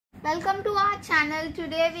Welcome to our channel.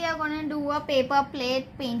 Today we are going to do a paper plate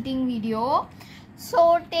painting video.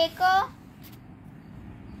 So take a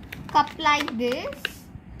cup like this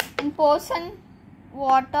and pour some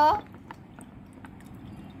water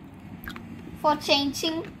for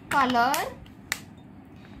changing color.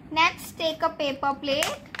 Next take a paper plate.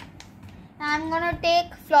 I'm going to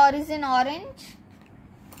take fluorescent orange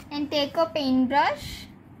and take a paintbrush.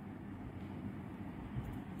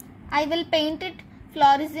 I will paint it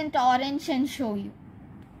fluorescent orange and show you.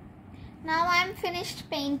 Now I am finished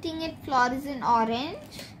painting it fluorescent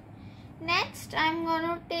orange. Next I am going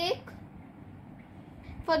to take,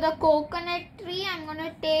 for the coconut tree, I am going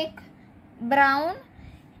to take brown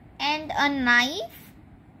and a knife.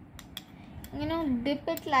 Dip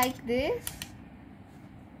it like this.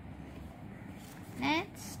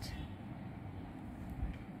 Next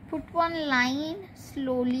put one line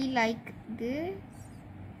slowly like this.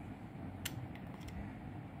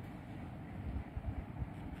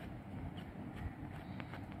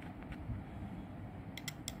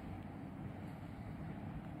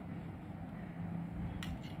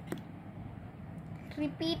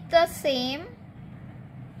 Repeat the same.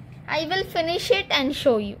 I will finish it and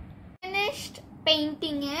show you. Finished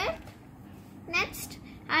painting it. Next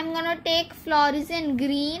I am going to take fluorescent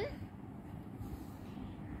green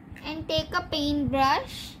and take a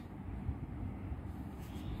paintbrush.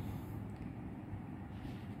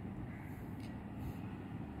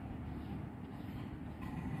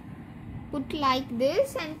 Put like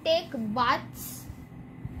this and take buds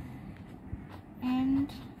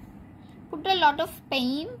and put a lot of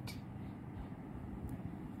paint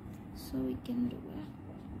so we can do it.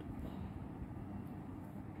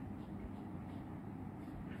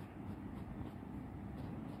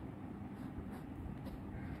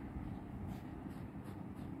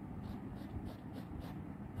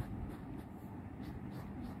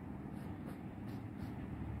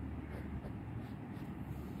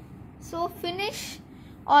 So finish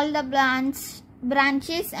all the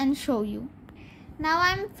branches and show you. Now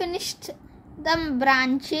I am finished the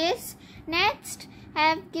branches. Next I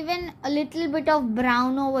have given a little bit of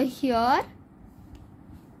brown over here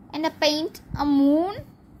and paint a moon,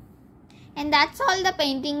 and that's all. The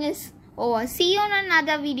painting is over. See you on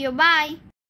another video. Bye.